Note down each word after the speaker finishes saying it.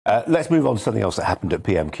Let's move on to something else that happened at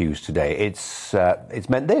PMQs today. It's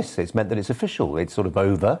meant this. It's meant that it's official. It's sort of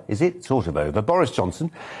over. Is it? Sort of over. Boris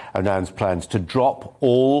Johnson announced plans to drop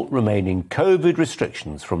all remaining COVID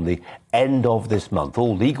restrictions from the end of this month.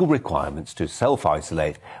 All legal requirements to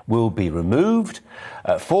self-isolate will be removed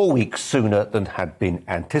 4 weeks sooner than had been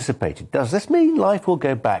anticipated. Does this mean life will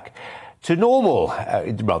go back to normal?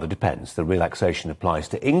 It rather depends. The relaxation applies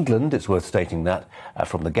to England. It's worth stating that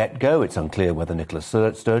from the get-go. It's unclear whether Nicola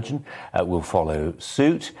Sturgeon will follow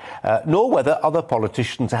suit, nor whether other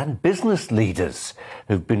politicians and business leaders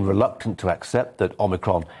who've been reluctant to accept that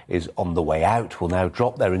Omicron is on the way out will now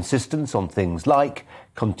drop their insistence on things like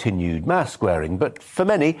continued mask wearing. But for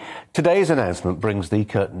many, today's announcement brings the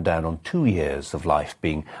curtain down on 2 years of life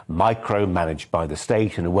being micromanaged by the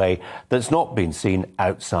state in a way that's not been seen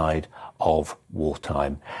outside of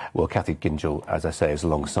wartime. Well, Kathy Gyngell, as I say, is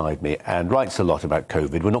alongside me and writes a lot about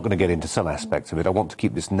COVID. We're not going to get into some aspects of it. I want to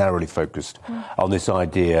keep this narrowly focused on this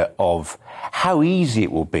idea of how easy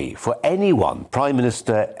it will be for anyone, Prime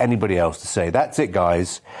Minister, anybody else, to say, that's it,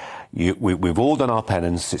 guys. We've all done our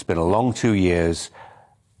penance. It's been a long 2 years.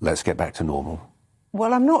 Let's get back to normal.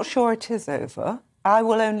 Well, I'm not sure it is over. I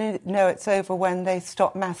will only know it's over when they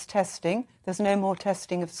stop mass testing. There's no more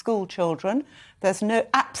testing of school children. There's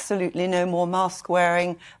absolutely no more mask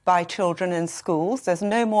wearing by children in schools. There's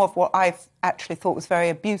no more of what I've actually thought was very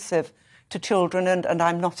abusive to children, and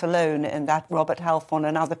I'm not alone in that. Robert Halfon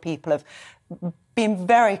and other people have been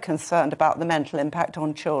very concerned about the mental impact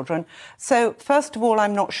on children. So, first of all,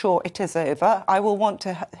 I'm not sure it is over. I will want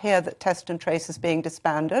to hear that Test and Trace is being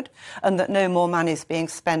disbanded and that no more money is being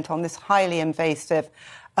spent on this highly invasive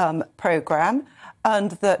programme,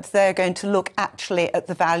 and that they're going to look actually at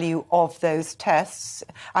the value of those tests.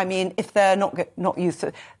 I mean, if they're not used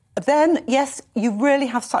to... Then, yes, you really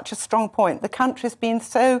have such a strong point. The country's been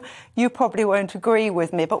so, you probably won't agree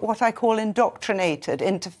with me, but what I call indoctrinated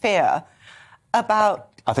into fear about...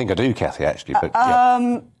 I think I do, Kathy, actually. But,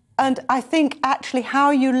 yeah. And I think actually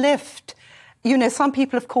how you lift... You know, some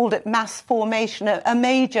people have called it mass formation, a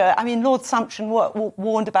major... I mean, Lord Sumption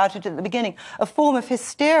warned about it at the beginning, a form of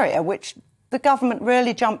hysteria, which the government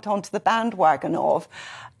really jumped onto the bandwagon of.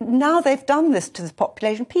 Now they've done this to the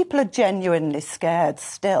population. People are genuinely scared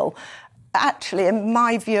still. Actually, in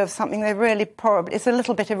my view of something, they really probably... It's a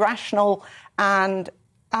little bit irrational and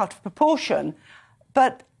out of proportion.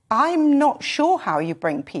 But I'm not sure how you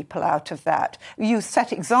bring people out of that. You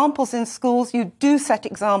set examples in schools. You do set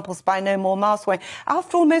examples by no more mask wearing.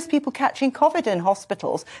 After all, most people catching COVID in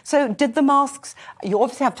hospitals. So did the masks... You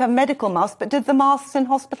obviously have to have medical masks, but did the masks in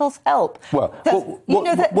hospitals help? Well,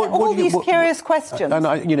 all these curious questions. And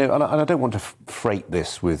I don't want to freight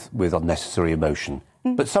this with unnecessary emotion.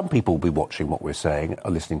 But some people will be watching what we're saying,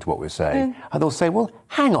 or listening to what we're saying, and they'll say, well,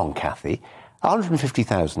 hang on, Kathy.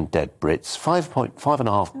 150,000 dead Brits,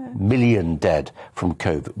 5.5 million dead from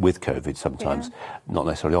COVID, with COVID sometimes, not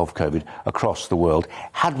necessarily of COVID, across the world.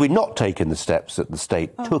 Had we not taken the steps that the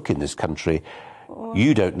state took in this country,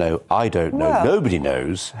 you don't know, I don't know, nobody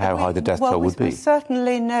knows how high the death toll would be. We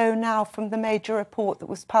certainly know now from the major report that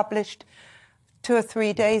was published 2 or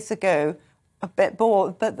 3 days ago, a bit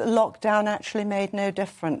bored, but the lockdown actually made no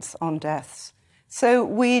difference on deaths. So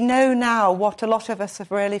we know now what a lot of us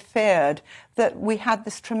have really feared, that we had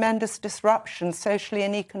this tremendous disruption socially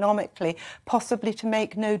and economically, possibly to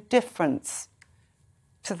make no difference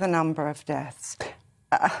to the number of deaths.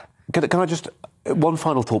 Can I just... One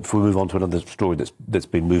final thought before we move on to another story that's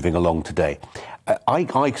been moving along today.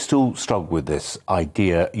 I still struggle with this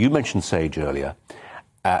idea. You mentioned SAGE earlier.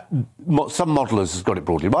 Some modellers have got it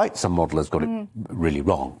broadly right, some modellers got it really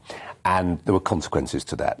wrong. And there were consequences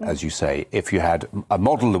to that, as you say. If you had a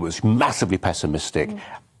model that was massively pessimistic,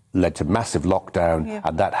 led to massive lockdown,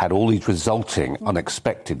 and that had all these resulting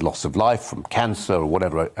unexpected loss of life from cancer or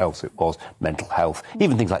whatever else it was, mental health,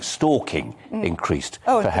 even things like stalking increased,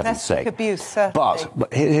 for heaven's sake. Abuse, certainly.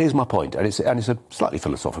 But here's my point, and it's a slightly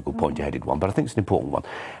philosophical pointy-headed one, but I think it's an important one.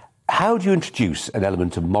 How do you introduce an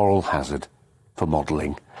element of moral hazard for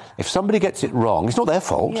modelling? If somebody gets it wrong, it's not their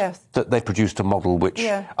fault that they produced a model which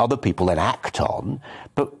other people then act on.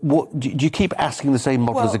 But do you keep asking the same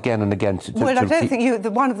modellers again and again? I don't think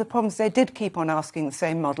one of the problems, they did keep on asking the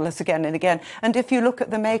same modellers again and again. And if you look at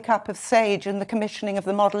the makeup of SAGE and the commissioning of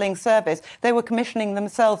the modelling service, they were commissioning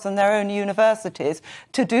themselves and their own universities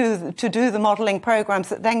to do the modelling programmes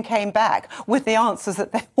that then came back with the answers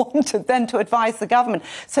that they wanted then to advise the government.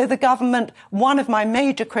 So the government, one of my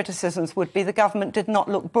major criticisms would be the government did not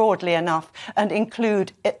look broadly enough and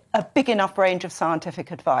include a big enough range of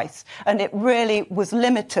scientific advice. And it really was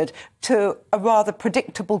limited to a rather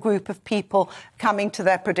predictable group of people coming to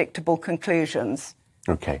their predictable conclusions.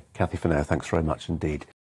 OK. Kathy, for now, thanks very much indeed.